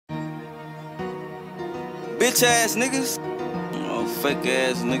Bitch ass niggas. Oh, fake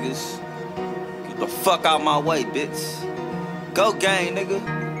ass niggas. Get the fuck out my way, bitch. Go gang, nigga.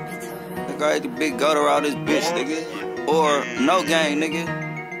 Nigga, I hate the big gutter out this bitch, nigga. Or no gang, nigga.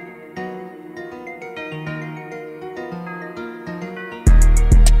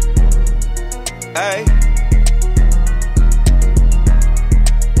 Hey.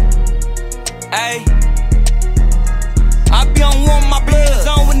 Hey. I be on war with my blood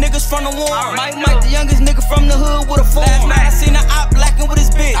zone with niggas from the war. Mike, the youngest nigga from the hood with a form. Last night I seen a op blacking with his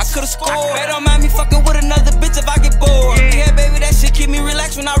bitch. I could've scored. They don't mind me fucking with another bitch if I get bored. Yeah, baby, that shit keep me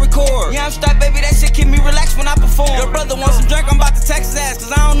relaxed when I record. Yeah, I'm strapped, baby, that shit keep me relaxed when I perform. Your brother wants some drink, I'm about to text his ass,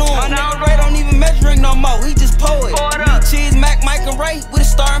 cause I don't know him. My nigga Ray don't even measuring no more, he just poet. Me, Cheese, Mac, Mike, and Ray with a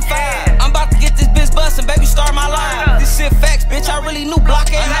star and 5. I'm about to get this bitch bustin', baby, start my life. This shit facts, bitch, I really knew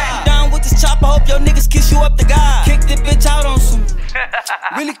block ain't high. Down with this chopper, hope your niggas kiss you up the guy. Kick the bitch out on some.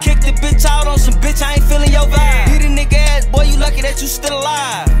 Really kick the bitch out on some, bitch, I ain't feeling your vibe. Hit a nigga ass, boy, you lucky that you still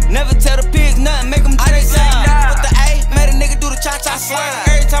alive. Never tell the pigs nothing, make them do they side. With the A, made a nigga do the cha-cha slide.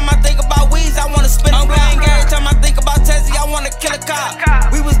 Every time I think about weeds, I wanna spin a bang. Every time I think about Tezzy, I wanna kill a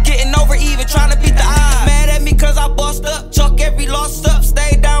cop. We was getting over even, trying to beat the odds. Mad at me cause I bossed up, chalk every loss up.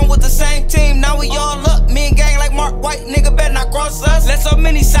 Stayed down with the same team, now we all up. Me and gang like Mark White, nigga better not cross us. Let so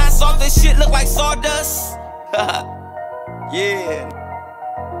many shots off, this shit look like sawdust. Yeah.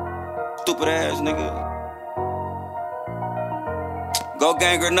 Stupid ass nigga. Go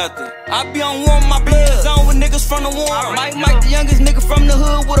gang or nothing. I be on war with my blood zone with niggas from the war. Mike, the youngest nigga from the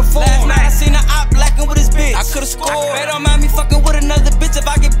hood with a form. Last night I seen a op blacking with his bitch. I could've scored. They don't mind me fucking with another bitch if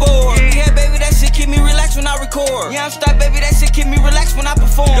I get bored. Yeah, baby, that shit keep me relaxed when I record. Yeah, I'm strapped, baby, that shit keep me relaxed when I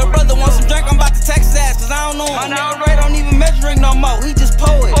perform. Your brother wants some drink, I'm about to text his ass, cause I don't know him. My nigga Ray don't even measuring no more, he just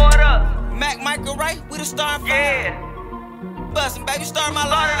poet. Mac, Mike, and Ray with a star and 5. Bustin', baby, start my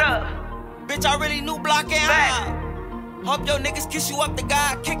life. Bitch, I really knew block ain't high. Hope your niggas kiss you up the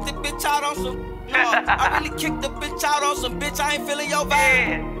guy. Kick the bitch out on some. No, I really kicked the bitch out on some. Bitch, I ain't feeling your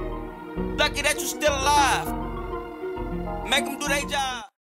vibe. Lucky that you still alive. Make them do their job.